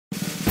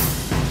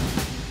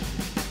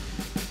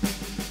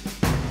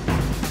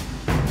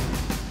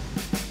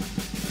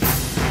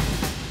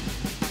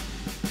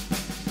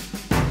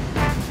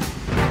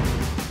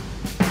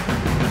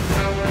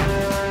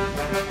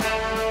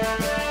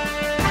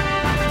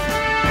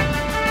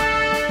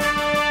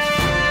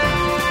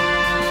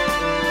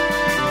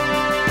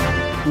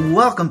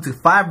welcome to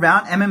 5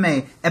 Round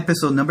MMA,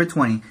 episode number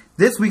 20.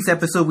 This week's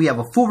episode, we have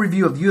a full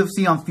review of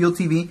UFC on Field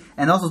TV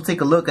and also take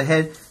a look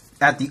ahead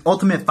at the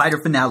Ultimate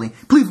Fighter finale.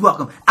 Please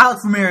welcome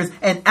Alex Ramirez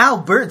and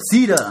Albert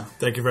Zeta.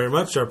 Thank you very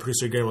much, our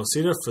producer Guillermo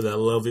Zeta, for that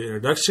lovely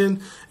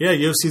introduction. Yeah,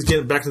 UFC's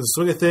getting back into the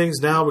swing of things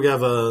now. We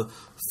have a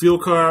fuel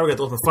car, we got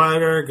the Ultimate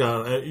Fighter,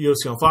 got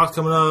UFC on Fox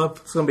coming up.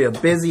 It's going to be a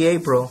busy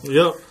April.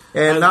 Yep.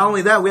 And not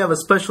only that, we have a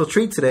special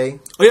treat today.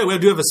 Oh, yeah, we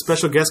do have a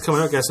special guest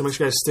coming up, guys, so make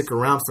sure you guys stick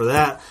around for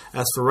that.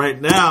 As for right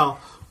now,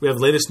 we have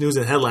the latest news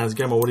and headlines.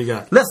 Guillermo, what do you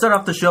got? Let's start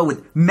off the show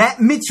with Matt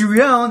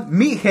Mitrione,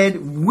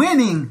 Meathead,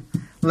 winning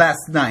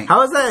last night.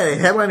 How is that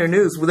headliner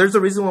news? Well, there's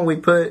a reason why we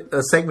put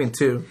a segment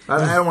 2.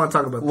 I don't want to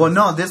talk about that. Well,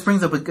 no, this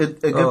brings up a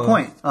good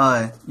point.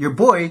 Your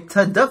boy,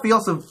 Ted Duffy,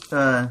 also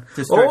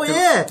just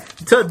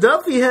Ted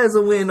Duffy has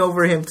a win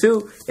over him,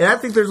 too. And I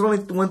think there's only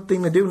one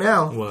thing to do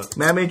now. What?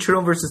 Matt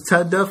Mitrione versus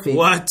Ted Duffy.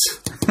 What?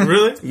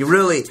 Really?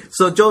 Really.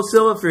 So, Joe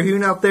Silva, if you're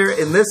hearing out there,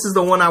 and this is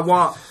the one I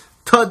want,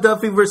 Ted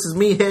Duffy versus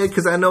Meathead,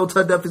 because I know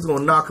Ted Duffy's going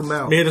to knock him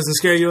out. Meathead doesn't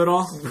scare you at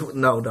all?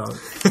 No, dog.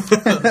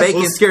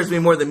 Bacon scares me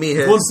more than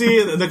Meathead. We'll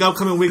see in the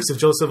upcoming weeks if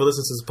Joe Silva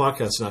listens to this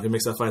podcast or not, if he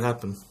makes that fight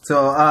happen.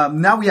 So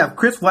now we have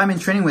Chris Weidman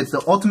training with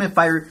the Ultimate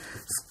Fighter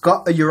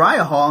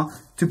Uriah Hall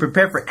to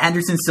prepare for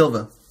Anderson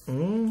Silva.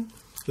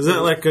 Is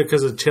that like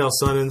because of Chael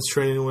Sonnen's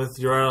training with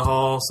Uriah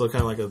Hall, so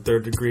kind of like a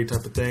third degree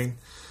type of thing?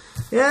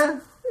 Yeah.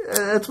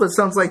 That's what it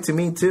sounds like to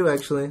me, too,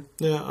 actually.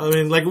 Yeah, I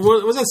mean, like,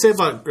 what does that say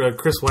about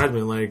Chris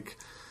Weidman? Like,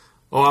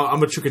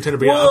 I'm a true contender,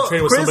 but I'm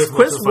training with somebody from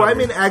Chris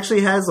Weidman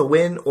actually has a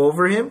win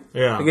over him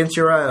against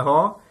Uriah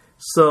Hall.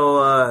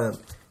 So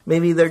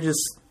maybe they're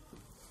just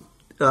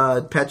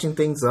patching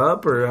things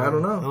up, or I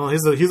don't know. Oh,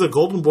 he's a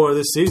golden boy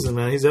this season,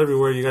 man. He's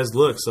everywhere you guys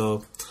look.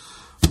 So,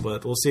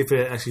 but we'll see if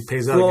it actually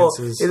pays out against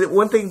his.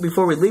 One thing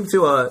before we leave,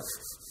 too,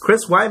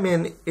 Chris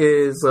Weidman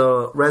is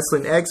a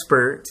wrestling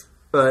expert.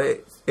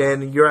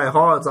 And Uriah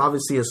Hall is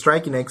obviously a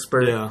striking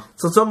expert. Yeah.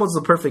 So it's almost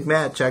a perfect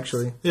match,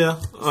 actually. Yeah.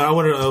 I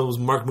wonder, was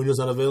Mark Munoz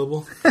not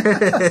available?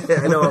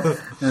 I know.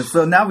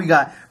 So now we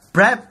got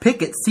Brad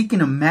Pickett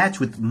seeking a match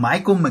with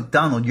Michael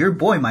McDonald. Your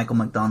boy, Michael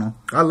McDonald.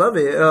 I love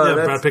it.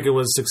 Brad Pickett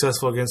was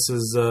successful against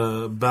his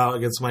bout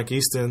against Mike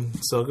Easton.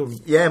 So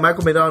good. Yeah,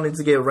 Michael McDonald needs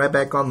to get right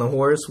back on the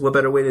horse. What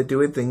better way to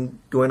do it than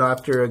going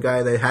after a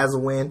guy that has a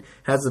win,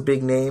 has a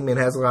big name, and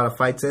has a lot of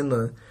fights in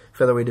the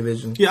featherweight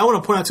division. Yeah, I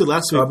want to point out, too,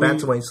 last week.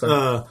 Bantamweight,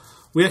 sorry.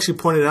 We actually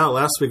pointed out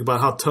last week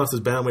about how tough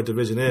this bantamweight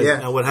division is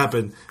and what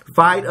happened.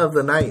 Fight of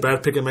the night.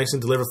 Brad Pickett makes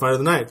him deliver fight of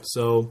the night.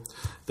 So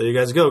there you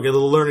guys go. Get a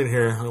little learning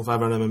here on 5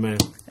 Round MMA.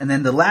 And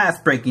then the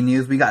last breaking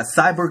news, we got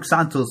Cyborg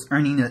Santos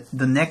earning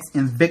the next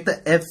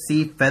Invicta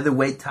FC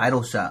featherweight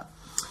title shot.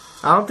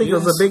 I don't think it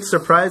was a big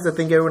surprise. I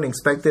think everyone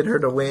expected her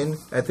to win.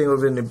 I think it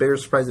would have been a bigger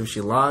surprise if she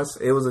lost.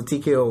 It was a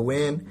TKO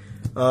win.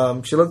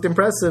 She looked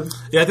impressive.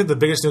 Yeah, I think the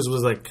biggest news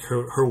was like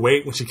her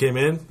weight when she came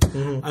in.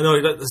 Mm-hmm. I know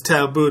it's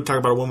taboo to talk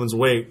about a woman's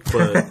weight,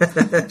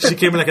 but she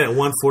came in like at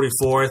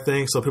 144, I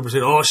think. So people say,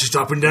 "Oh, she's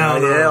dropping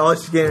down."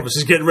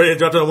 She's getting ready to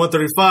drop down to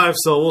 135.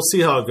 So we'll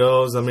see how it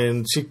goes. I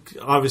mean, she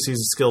obviously is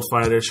a skilled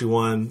fighter. She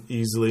won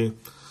easily.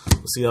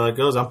 We'll see how it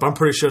goes. I'm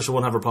pretty sure she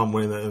won't have a problem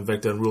winning that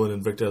Invicta and ruling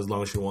Invicta as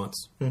long as she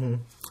wants. Mm-hmm.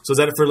 So is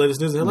that it for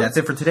latest news and headlines? That's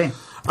it for today.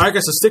 All right,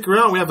 guys, so stick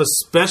around. We have a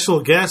special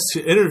guest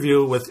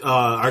interview with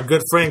our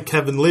good friend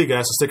Kevin Lee,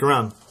 guys, so stick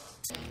around.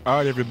 All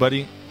right,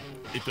 everybody.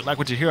 If you like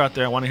what you hear out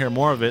there and want to hear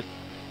more of it,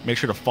 make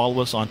sure to follow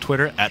us on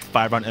Twitter at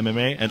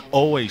 5RoundMMA and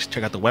always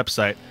check out the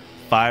website,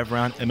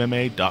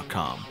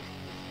 5RoundMMA.com.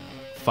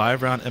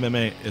 5 Round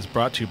MMA is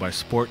brought to you by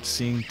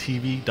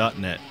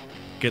SportsSceneTV.net.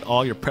 Get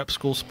all your prep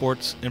school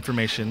sports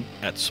information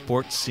at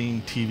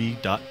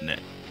SportsSceneTV.net.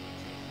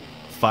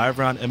 5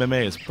 Round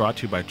MMA is brought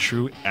to you by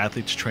True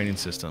Athletes Training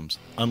Systems.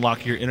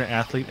 Unlock your inner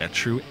athlete at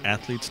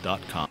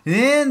TrueAthletes.com.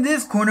 In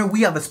this corner,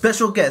 we have a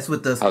special guest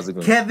with us,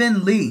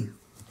 Kevin Lee.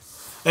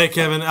 Hey,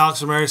 Kevin.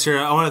 Alex Ramirez here.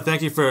 I want to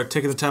thank you for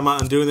taking the time out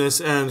and doing this.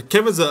 And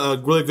Kevin's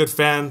a really good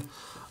fan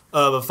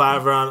of a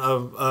 5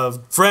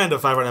 Round, friend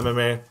of 5 Round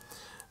MMA.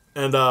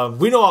 And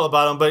we know all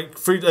about him,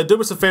 but do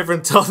us a favor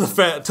and tell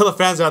the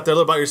fans out there a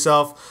little about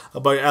yourself,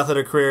 about your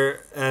athletic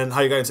career, and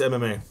how you got into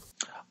MMA.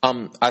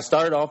 I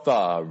started off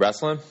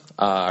wrestling.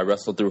 I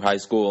wrestled through high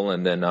school,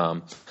 and then I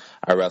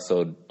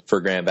wrestled for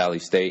Grand Valley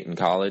State in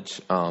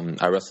college.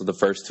 I wrestled the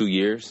first 2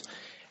 years,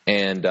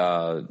 and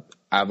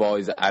I've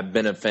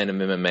been a fan of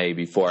MMA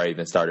before I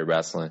even started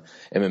wrestling.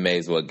 MMA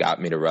is what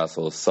got me to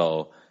wrestle.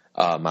 So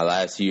my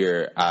last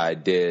year, I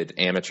did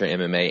amateur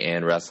MMA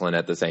and wrestling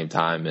at the same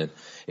time, and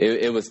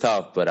it was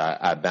tough, but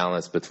I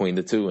balanced between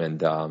the two.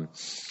 And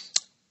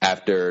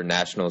after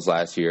nationals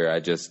last year, I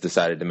just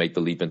decided to make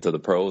the leap into the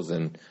pros,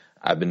 and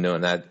I've been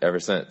doing that ever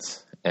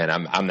since. And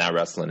I'm not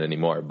wrestling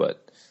anymore,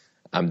 but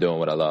I'm doing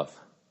what I love.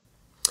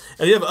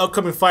 And you have an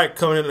upcoming fight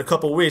coming in a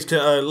couple of weeks.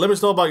 Let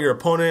us know about your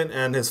opponent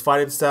and his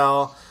fighting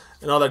style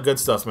and all that good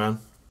stuff, man.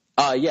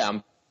 Yeah,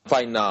 I'm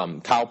fighting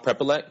Kyle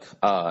Prepolek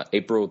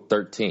April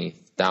 13th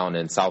down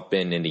in South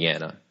Bend,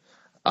 Indiana.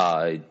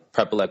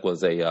 Prepolek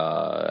was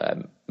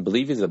I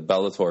believe he's a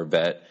Bellator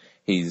vet.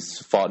 He's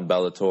fought in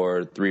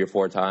Bellator 3 or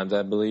 4 times,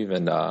 I believe,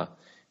 and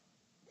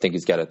think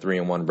he's got a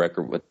 3-1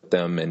 record with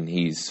them, and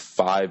he's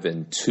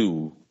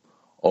 5-2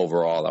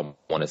 overall, I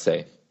want to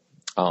say.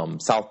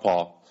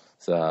 Southpaw,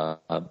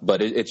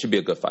 but it should be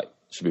a good fight.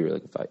 It should be a really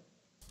good fight.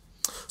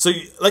 So,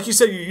 like you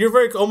said, you're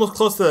very almost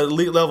close to the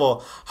elite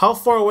level. How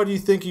far away do you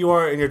think you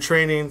are in your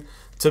training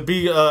to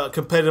be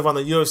competitive on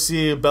the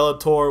UFC,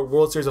 Bellator,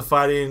 World Series of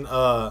Fighting,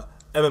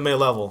 MMA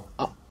level?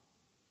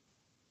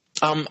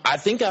 I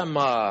think I'm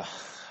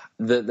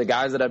the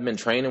guys that I've been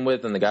training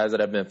with and the guys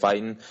that I've been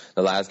fighting.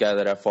 The last guy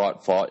that I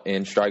fought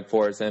in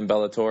Strikeforce and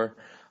Bellator,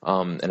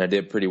 and I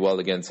did pretty well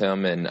against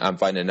him. And I'm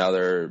fighting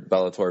another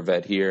Bellator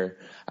vet here.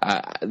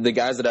 The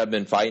guys that I've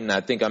been fighting,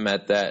 I think I'm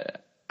at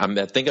that. I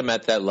think I'm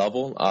at that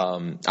level.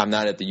 I'm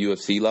not at the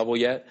UFC level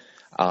yet.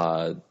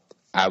 I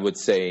would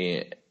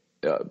say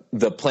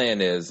the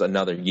plan is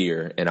another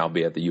year, and I'll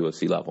be at the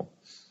UFC level.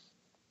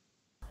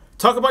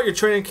 Talk about your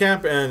training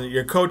camp and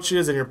your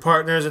coaches and your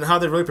partners and how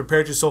they really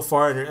prepared you so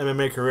far in your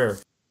MMA career.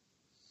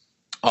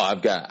 Oh,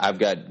 I've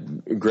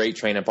got great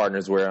training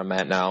partners where I'm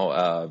at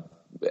now.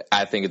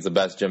 I think it's the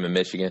best gym in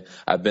Michigan.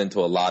 I've been to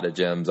a lot of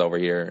gyms over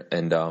here,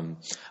 and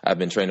I've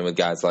been training with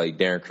guys like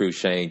Darren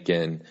Cruikshank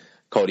and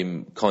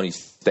Coney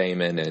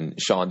Stamen and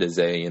Sean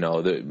Dezay,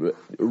 the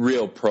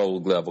real pro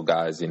level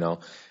guys, and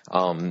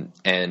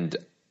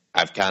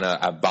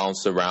I've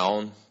bounced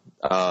around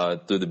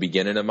through the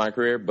beginning of my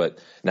career, but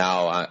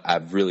now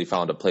I've really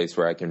found a place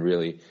where I can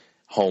really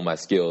hone my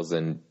skills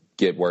and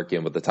get work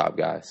in with the top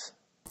guys.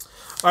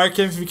 All right,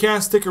 Kevin, if you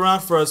can, stick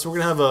around for us. We're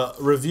going to have a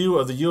review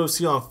of the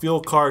UFC on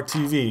Field Card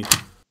TV.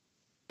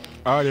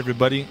 All right,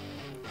 everybody.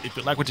 If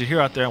you like what you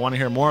hear out there and want to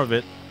hear more of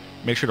it,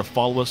 make sure to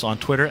follow us on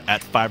Twitter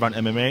at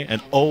FiveRoundmma,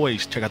 and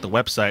always check out the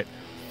website,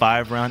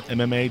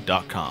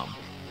 FiveRoundmma.com.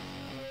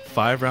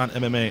 5Round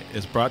MMA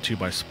is brought to you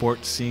by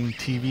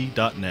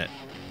SportsSceneTV.net.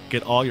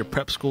 Get all your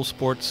prep school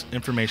sports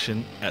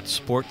information at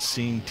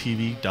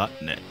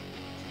SportsSceneTV.net.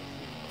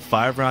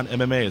 5Round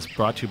MMA is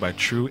brought to you by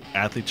True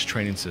Athletes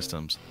Training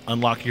Systems.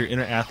 Unlock your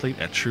inner athlete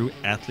at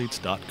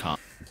TrueAthletes.com.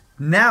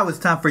 Now it's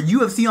time for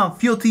UFC on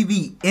Field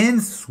TV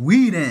in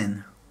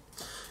Sweden.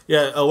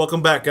 Yeah,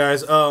 welcome back,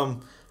 guys.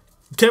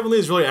 Kevin Lee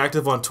is really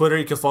active on Twitter.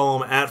 You can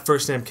follow him at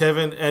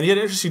FirstNameKevin. And he had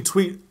an interesting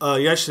tweet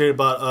yesterday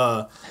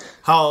about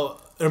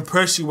how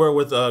impressed you were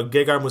with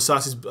Gegard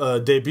Mousasi's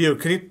debut.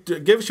 Can you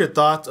give us your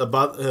thoughts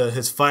about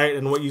his fight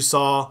and what you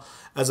saw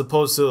as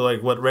opposed to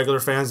like what regular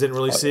fans didn't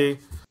really see?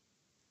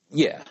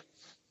 Yeah,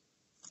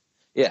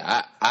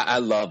 I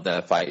love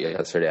that fight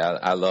yesterday.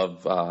 I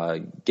love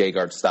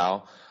Gegard's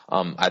style.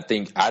 I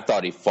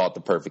thought he fought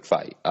the perfect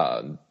fight.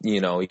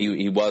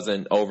 He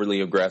wasn't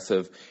overly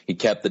aggressive. He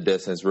kept the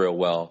distance real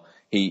well.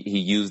 He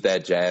used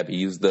that jab. He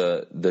used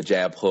the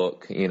jab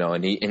hook.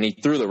 And he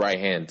threw the right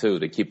hand too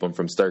to keep him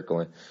from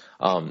circling.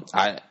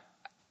 I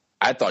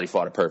thought he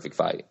fought a perfect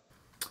fight.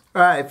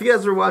 All right, if you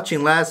guys were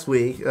watching last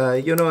week,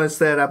 you noticed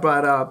that I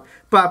brought up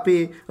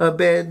Papy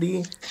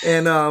Abedi,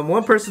 and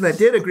one person that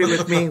did agree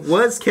with me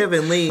was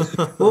Kevin Lee.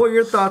 What were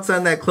your thoughts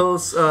on that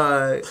close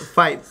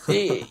fight?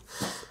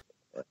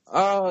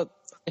 I'm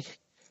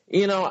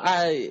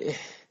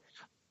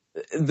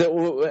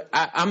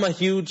a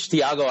huge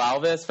Thiago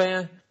Alves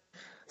fan.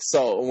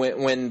 So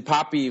when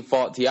Papy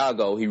fought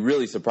Thiago, he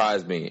really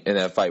surprised me in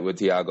that fight with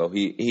Thiago.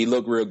 He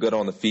looked real good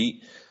on the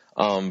feet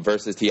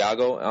versus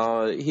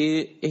Thiago.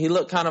 He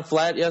looked kind of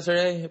flat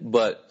yesterday,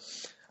 but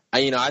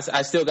I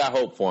still got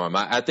hope for him.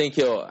 I think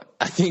he'll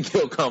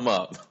come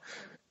up.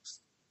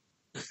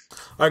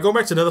 All right, going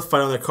back to another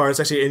fight on the card.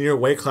 It's actually in your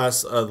weight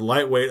class,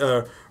 lightweight.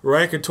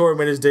 Ryan Couture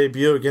made his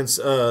debut against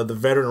the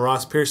veteran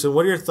Ross Pearson.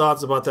 What are your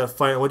thoughts about that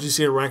fight? What did you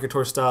see in Ryan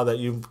Couture's style that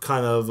you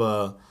kind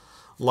of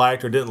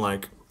liked or didn't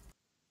like?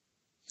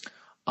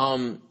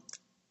 I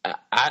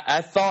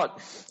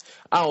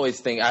always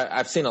think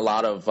I've seen a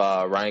lot of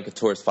Ryan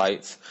Couture's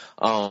fights.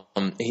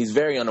 He's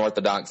very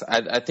unorthodox.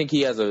 I think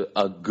he has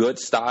a good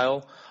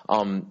style,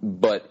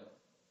 but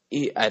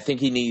I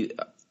think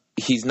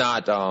he's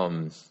not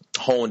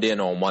honed in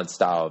on one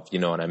style, if you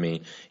know what I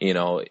mean.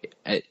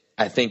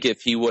 I think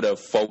if he would have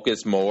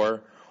focused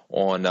more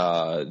on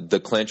the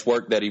clinch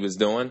work that he was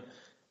doing,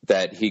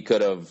 that he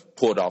could have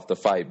pulled off the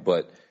fight.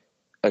 But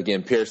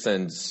again,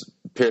 Pearson's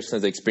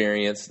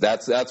experience,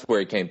 that's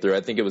where it came through.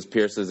 I think it was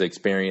Pearson's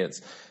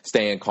experience,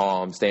 staying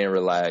calm, staying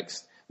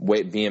relaxed,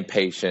 being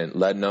patient,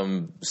 letting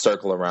them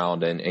circle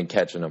around and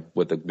catching them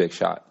with the big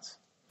shots.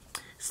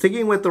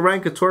 Sticking with the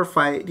Ryan Couture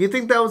fight, do you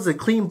think that was a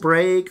clean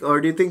break, or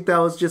do you think that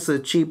was just a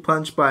cheap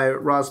punch by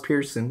Ross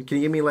Pearson? Can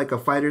you give me like a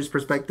fighter's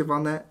perspective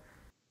on that?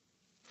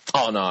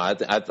 Oh, no, I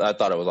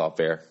thought it was all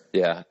fair.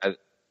 Yeah,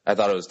 I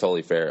thought it was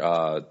totally fair.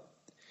 I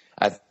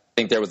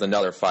think there was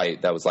another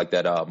fight that was like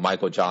that.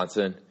 Michael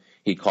Johnson,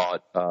 he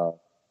caught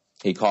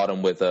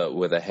him with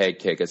a head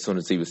kick as soon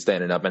as he was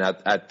standing up, and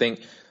I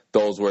think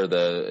those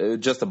were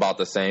just about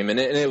the same, and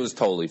it was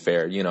totally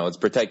fair. It's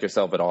protect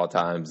yourself at all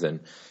times,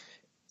 and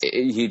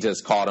he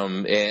just caught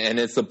him, and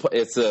it's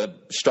the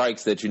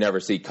strikes that you never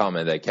see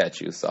coming that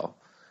catch you. So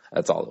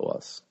that's all it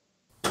was.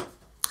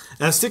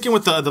 And sticking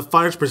with the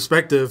fighter's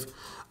perspective,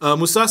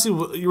 Mousasi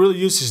really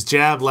used his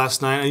jab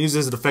last night and used it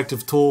as an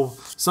effective tool.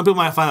 Some people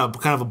might find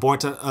it kind of a boring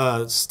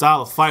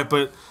style of fight,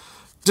 but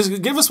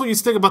just give us what you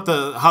think about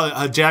how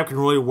a jab can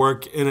really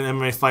work in an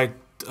MMA fight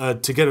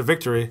to get a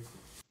victory.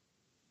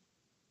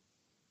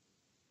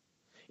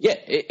 Yeah,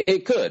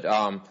 it could.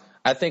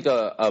 I think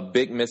a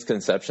big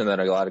misconception that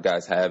a lot of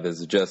guys have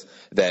is just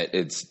that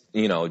it's,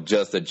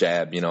 just a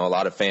jab. A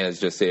lot of fans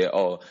just say,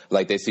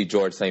 like they see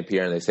George St.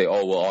 Pierre and they say,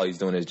 well, all he's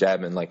doing is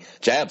jabbing. Like,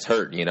 jabs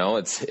hurt,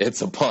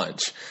 it's a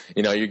punch.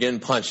 You're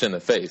getting punched in the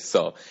face.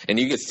 So, and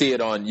you can see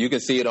it on,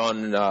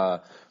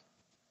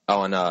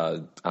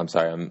 I'm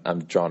sorry, I'm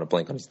drawing a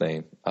blank on his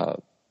name.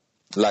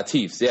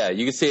 Latif's. Yeah,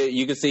 you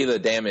can see the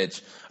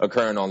damage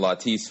occurring on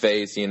Latif's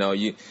face.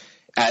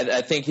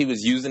 I think he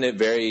was using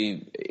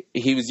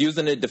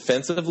it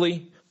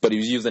defensively, but he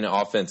was using it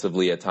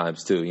offensively at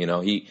times too.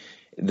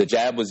 The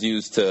jab was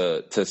used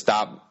to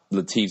stop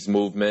Latif's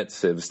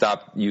movements. It was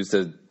used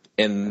in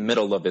the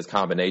middle of his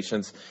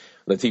combinations.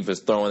 Latif was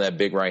throwing that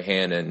big right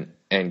hand,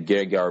 and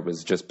Gegard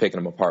was just picking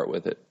him apart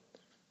with it.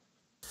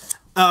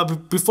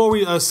 Before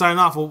we sign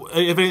off,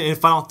 if any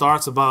final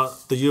thoughts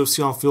about the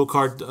UFC on Field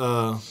card?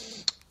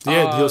 The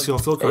UFC on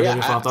Field card.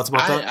 Any final thoughts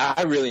about that?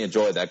 I really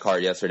enjoyed that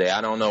card yesterday. I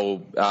don't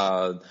know.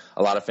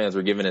 A lot of fans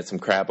were giving it some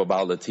crap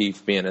about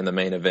Latif being in the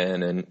main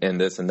event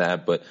and this and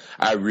that, but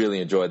I really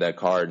enjoyed that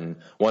card. And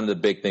one of the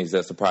big things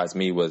that surprised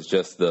me was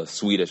just the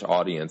Swedish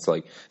audience.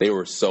 Like, they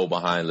were so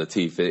behind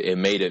Latif. It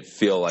made it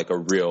feel like a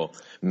real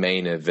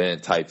main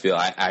event type feel.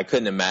 I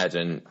couldn't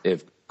imagine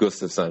if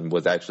Gustafsson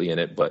was actually in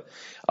it, but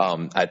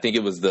I think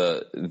it was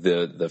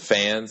the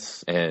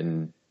fans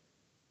and.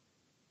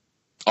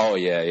 Oh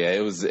yeah,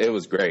 it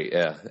was great,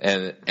 yeah,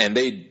 and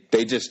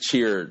they just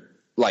cheered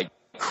like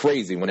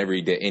crazy whenever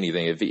he did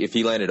anything. If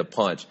he landed a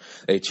punch,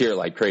 they cheered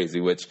like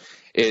crazy, which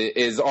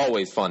is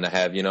always fun to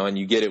have, and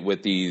you get it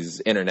with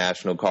these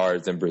international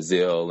cards in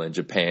Brazil and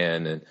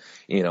Japan, and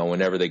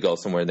whenever they go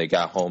somewhere and they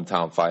got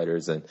hometown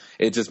fighters, and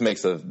it just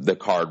makes the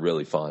card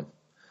really fun.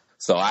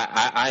 So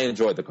I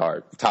enjoyed the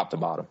card, top to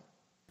bottom.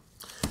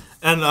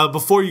 And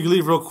before you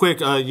leave, real quick,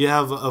 you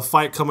have a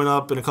fight coming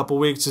up in a couple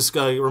weeks. Just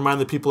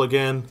remind the people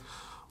again.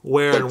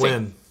 Where 13. And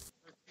when?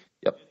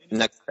 Yep,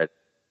 next Friday.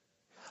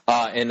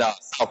 In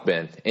South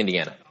Bend,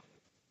 Indiana.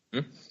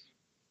 And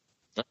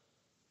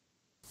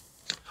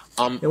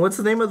what's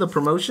the name of the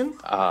promotion?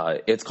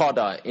 It's called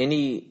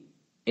Any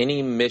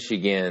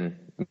Michigan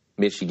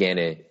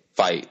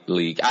Fight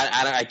League.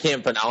 I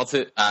can't pronounce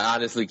it. I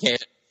honestly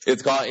can't.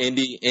 It's called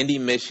Indy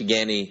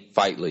Michigani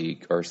Fight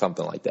League or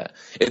something like that.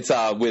 It's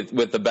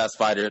with the best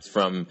fighters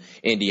from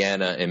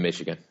Indiana and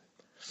Michigan.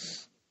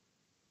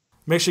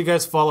 Make sure you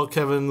guys follow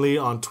Kevin Lee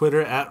on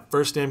Twitter at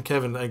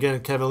FirstNameKevin.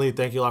 Again, Kevin Lee,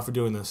 thank you a lot for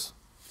doing this.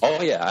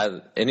 Oh, yeah.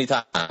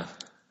 Anytime. All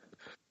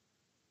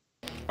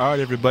right,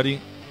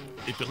 everybody.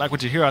 If you like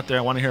what you hear out there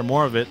and want to hear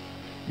more of it,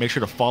 make sure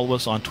to follow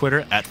us on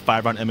Twitter at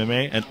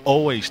FiveRoundmma and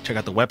always check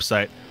out the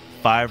website,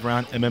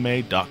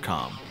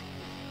 FiveRoundmma.com.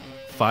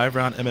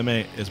 5Round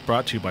MMA is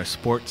brought to you by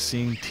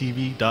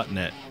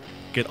SportsSceneTV.net.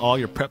 Get all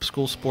your prep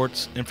school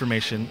sports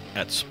information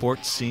at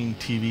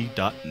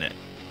SportsSceneTV.net.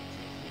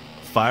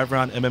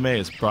 5Round MMA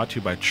is brought to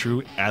you by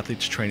True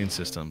Athletes Training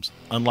Systems.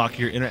 Unlock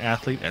your inner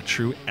athlete at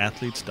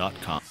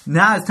TrueAthletes.com.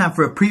 Now it's time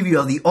for a preview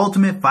of the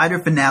Ultimate Fighter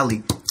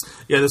finale.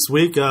 Yeah, this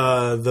week,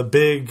 the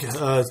big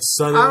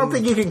Sunday. I don't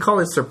think you can call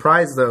it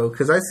surprise, though,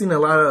 because I've seen a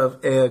lot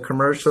of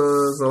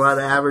commercials, a lot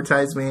of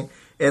advertisement,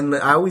 and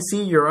I always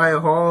see Uriah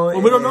Hall.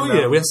 Well, we don't know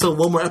yet. We have still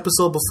one more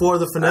episode before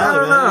the finale. I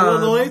don't know. We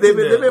don't know anything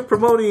they've been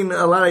promoting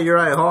a lot of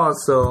Uriah Hall,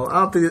 so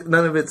I don't think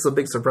none of it's a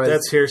big surprise.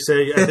 That's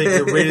hearsay. I think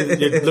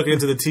you're looking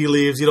into the tea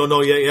leaves. You don't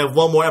know yet. You have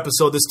one more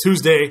episode this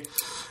Tuesday,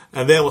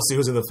 and then we'll see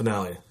who's in the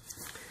finale.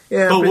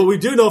 Yeah, but what we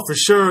do know for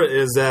sure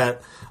is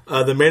that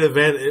the main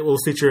event, it will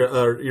feature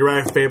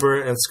Uriah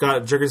Faber and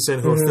Scott Jorgenson,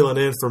 who are filling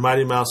in for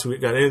Mighty Mouse, who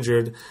got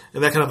injured,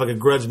 and that kind of like a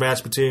grudge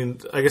match between.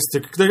 I guess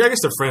they're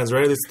friends,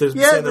 right? They're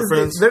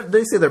friends.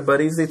 They say they're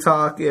buddies. They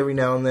talk every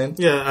now and then.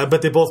 Yeah,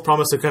 but they both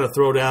promise to kind of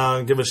throw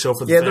down, give a show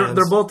for the fans. Yeah,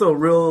 they're both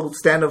real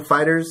stand-up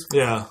fighters.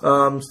 Yeah,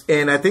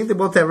 and I think they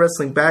both have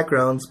wrestling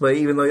backgrounds. But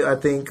even though I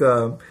think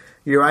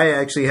Uriah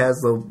actually has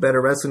the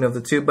better wrestling of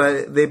the two,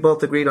 but they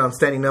both agreed on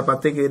standing up. I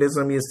think it is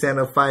going to be a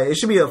stand-up fight. It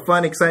should be a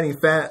fun, exciting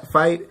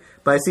fight.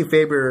 But I see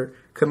Faber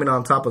coming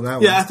on top of that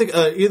one. Yeah, I think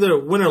either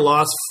win or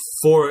loss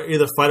for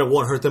either fighter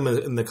won't hurt them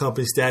in the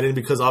company standing,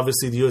 because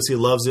obviously the UFC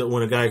loves it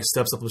when a guy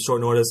steps up with short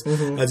notice, as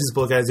these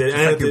both guys did.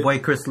 Just like your boy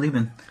Chris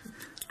Lieben.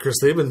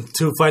 Chris Lieben,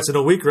 2 fights in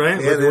a week,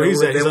 right? Yeah,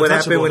 then what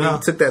happened when he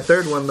took that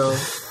third one, though?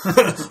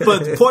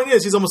 But the point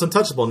is, he's almost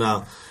untouchable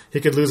now.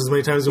 He could lose as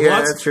many times as he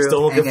wants, that's true.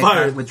 Still won't get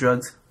fired. With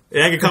drugs.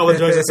 Yeah, I get caught with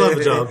drugs and still have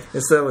a job.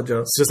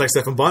 It's just like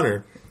Stephan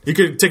Bonner. You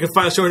could take a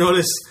fight on short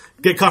notice,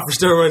 get caught for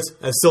steroids,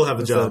 and still have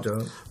a job.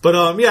 But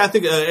I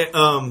think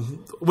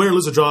win or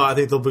lose or draw, I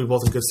think they'll be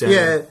both in good standing.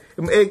 Yeah,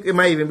 it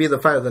might even be the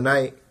fight of the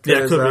night.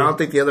 I don't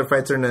think the other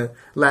fights are going to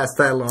last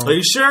that long. Are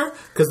you sure?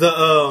 Because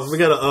we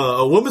got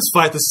a women's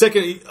fight, the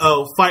second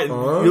fight in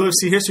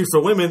UFC history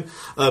for women.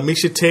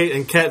 Misha Tate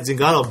and Kat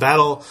Zingano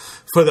battle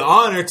for the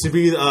honor to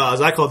be,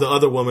 as I call the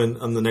other woman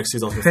on the next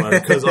season of the fighter.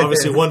 Because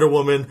obviously Wonder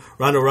Woman,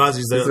 Ronda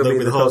Rousey, they'll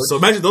be the host. So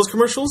imagine those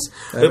commercials.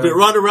 It'll be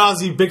Ronda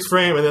Rousey, big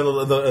frame, and then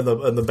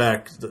in the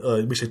back,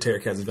 Misha Tate or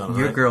Kat Zingano.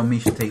 Your girl,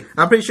 Misha Tate.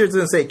 I'm pretty sure it's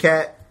going to say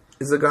Kat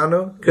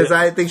Zingano, because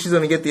I think she's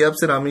going to get the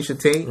upset on Misha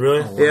Tate.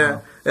 Really? Oh,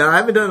 wow. Yeah. I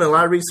haven't done a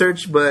lot of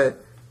research,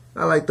 but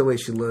I like the way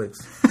she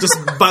looks. Just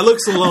by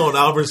looks alone,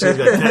 Albert she's got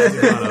Kat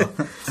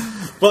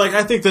Zingano. But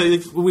I think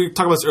that we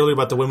talked about this earlier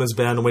about the women's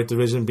bantamweight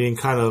division being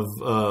kind of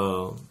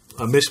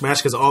a mishmash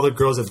because all the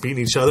girls have beaten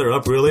each other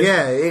up, really.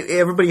 Yeah,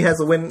 everybody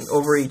has a win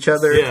over each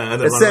other. Yeah,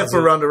 except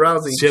for Ronda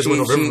Rousey. She has win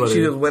over everybody.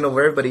 She just win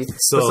over everybody.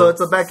 So it's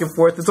a back and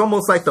forth. It's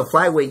almost like the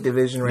flyweight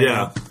division right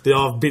now. Yeah, they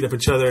all beat up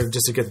each other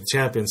just to get the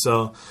champion.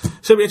 So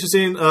should be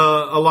interesting.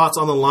 A lot's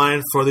on the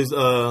line for these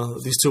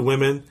two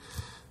women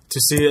to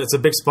see. It's a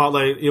big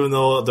spotlight, even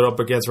though they're up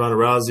against Ronda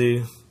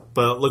Rousey.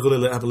 But look what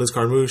happened to Liz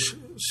Carmouche.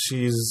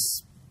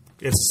 She's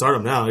into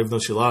stardom now, even though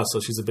she lost.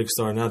 So she's a big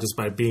star now just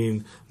by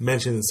being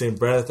mentioned in the same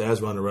breath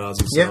as Ronda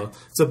Rousey. So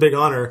it's a big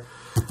honor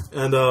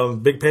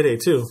and big payday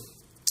too.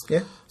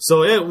 Yeah.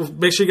 So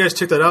make sure you guys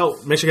check that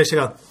out. Make sure you guys check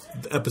out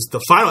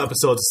the final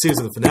episode to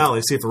season the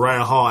finale. See if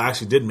Ryan Hall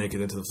actually did make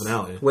it into the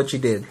finale. What she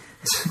did.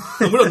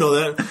 We don't know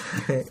that.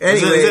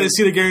 Anyway, is that a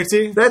seated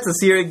guarantee? That's a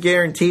seated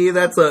guarantee.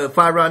 That's a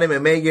 5-round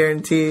MMA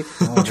guarantee.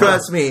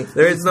 Trust me.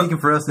 There is no speaking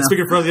for us now.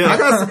 Speaking for us,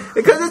 yeah.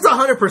 Because it's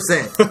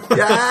 100%.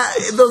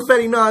 Yeah, those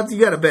betting odds, you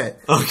got to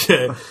bet.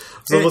 Okay.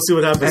 So we'll see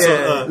what happens.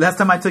 So, last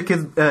time I took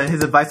his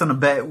advice on a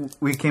bet,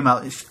 we came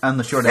out on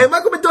the short end. Hey,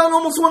 Michael McDonald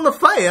almost won the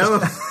fight. I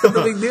don't know what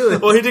the big deal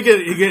is. Well, he did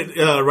get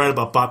right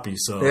about Papy.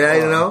 So yeah,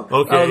 you know.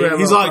 Okay,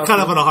 he's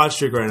kind of on a hot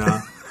streak right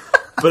now.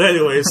 But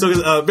anyway,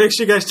 so make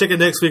sure you guys check it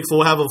next week.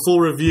 We'll have a full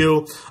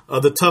review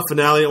of the tough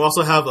finale. We'll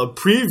also have a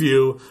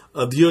preview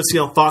of the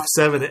UFC on Fox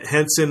 7,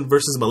 Henson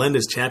versus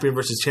Melendez, champion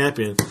versus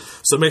champion.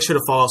 So make sure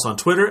to follow us on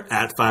Twitter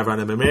at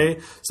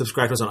FiveRoundmma.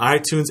 Subscribe to us on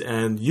iTunes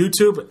and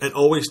YouTube. And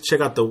always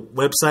check out the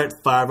website,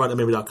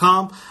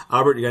 FiveRoundmma.com.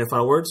 Albert, you got any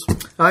final words?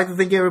 I'd like to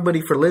thank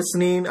everybody for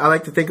listening. I'd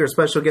like to thank our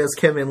special guest,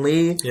 Kevin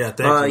Lee. Yeah,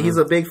 thank you. He's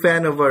a big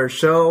fan of our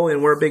show,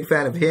 and we're a big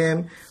fan of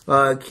him.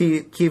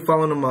 Keep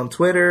following him on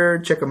Twitter.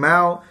 Check him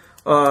out.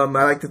 I'd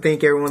like to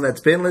thank everyone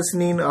that's been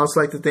listening. I'd also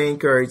like to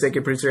thank our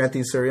executive producer,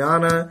 Anthony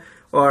Soriana,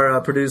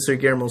 our producer,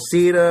 Guillermo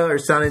Cita, our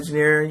sound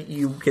engineer.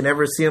 You can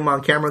never see him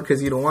on camera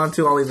because you don't want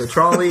to. I'll leave the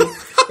trolley.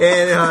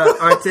 And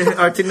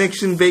our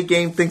technician, Big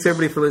Game. Thanks,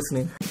 everybody, for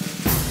listening.